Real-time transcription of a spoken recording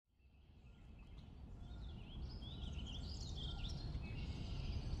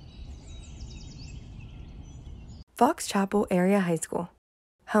Fox Chapel Area High School,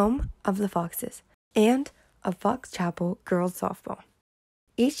 home of the Foxes, and of Fox Chapel girls softball.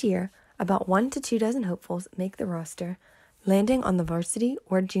 Each year, about 1 to 2 dozen hopefuls make the roster, landing on the varsity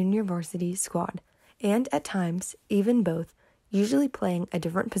or junior varsity squad, and at times, even both, usually playing a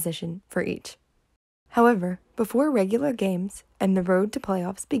different position for each. However, before regular games and the road to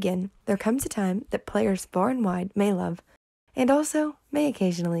playoffs begin, there comes a time that players far and wide may love, and also may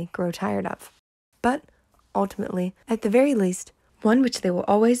occasionally grow tired of. But, ultimately, at the very least, one which they will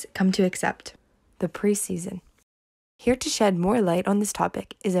always come to accept: the preseason. Here to shed more light on this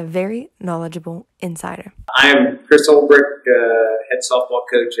topic is a very knowledgeable insider. I'm Chris Olbrich, head softball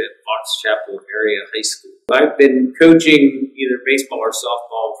coach at Fox Chapel Area High School. I've been coaching either baseball or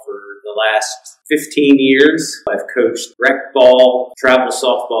softball for the last 15 years. I've coached rec ball, travel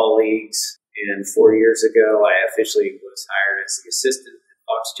softball leagues, and 4 years ago I officially was hired as the assistant at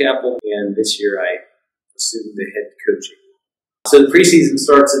Fox Chapel, and this year I assumed the head coaching. So the preseason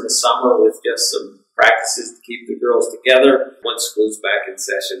starts in the summer with just some practices to keep the girls together. Once school's back in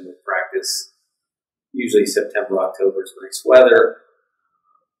session, we'll practice. Usually September, October is nice weather.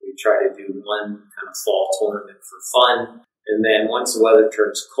 We try to do one kind of fall tournament for fun. And then once the weather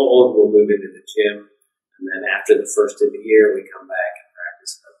turns cold, we'll move into the gym. And then after the first of the year, we come back and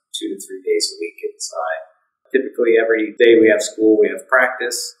practice about 2 to 3 days a week inside. Typically every day we have school, we have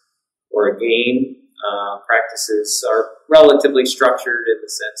practice or a game. Practices are relatively structured in the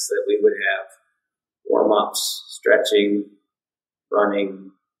sense that we would have warm-ups, stretching,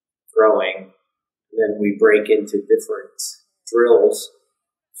 running, throwing. And then we break into different drills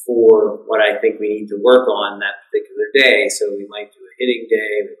for what I think we need to work on that particular day. So we might do a hitting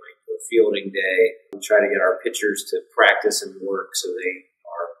day, we might do a fielding day. We try to get our pitchers to practice and work so they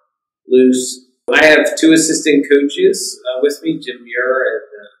are loose. I have 2 assistant coaches with me, Jim Muir and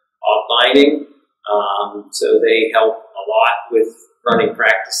Bob Lining. So they help a lot with running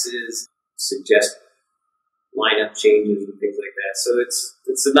practices, suggest lineup changes and things like that. So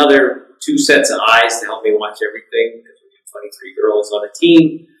it's another 2 sets of eyes to help me watch everything. Because we have 23 girls on a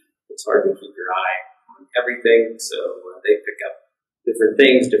team, it's hard to keep your eye on everything. So they pick up different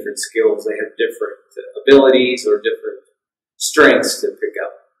things, different skills. They have different abilities or different strengths to pick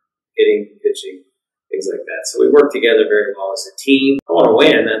up hitting, pitching, things like that. So we work together very well as a team. I want to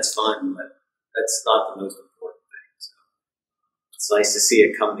win, that's fun, but that's not the most important thing. So it's nice to see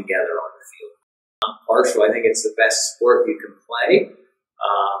it come together on the field. I'm partial. I think it's the best sport you can play.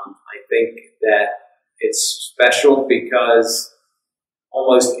 I think that it's special because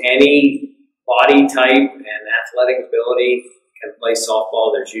almost any body type and athletic ability can play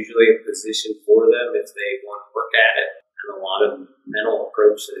softball. There's usually a position for them if they want to work at it, and a lot of mental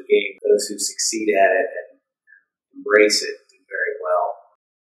approach to the game. Those who succeed at it and embrace it do very well.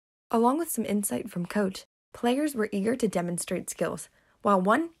 Along with some insight from Coach, players were eager to demonstrate skills, while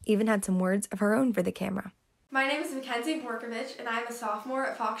one even had some words of her own for the camera. My name is Mackenzie Borkovich, and I am a sophomore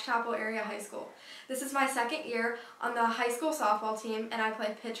at Fox Chapel Area High School. This is my 2nd year on the high school softball team, and I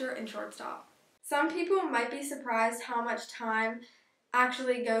play pitcher and shortstop. Some people might be surprised how much time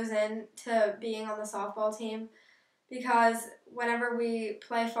actually goes into being on the softball team, because whenever we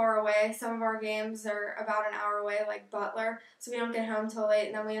play far away, some of our games are about an hour away, like Butler, so we don't get home till late,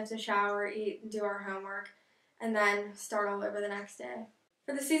 and then we have to shower, eat, and do our homework, and then start all over the next day.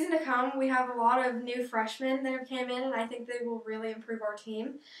 For the season to come, we have a lot of new freshmen that have came in, and I think they will really improve our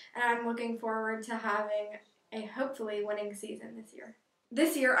team, and I'm looking forward to having a hopefully winning season this year.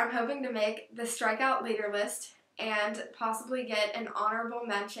 This year, I'm hoping to make the strikeout leader list and possibly get an honorable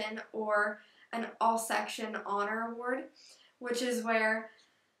mention or an all-section honor award, which is where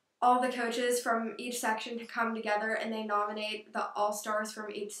all the coaches from each section come together and they nominate the all-stars from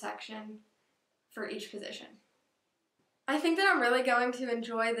each section for each position. I think that I'm really going to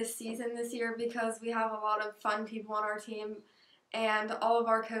enjoy this season this year because we have a lot of fun people on our team, and all of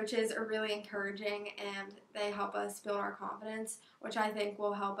our coaches are really encouraging and they help us build our confidence, which I think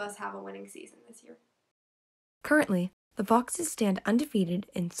will help us have a winning season this year. Currently, the Foxes stand undefeated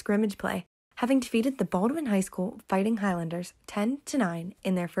in scrimmage play, having defeated the Baldwin High School Fighting Highlanders 10-9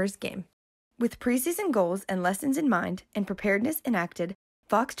 in their first game. With preseason goals and lessons in mind and preparedness enacted,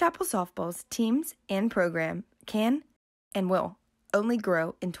 Fox Chapel softball's teams and program can and will only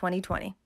grow in 2020.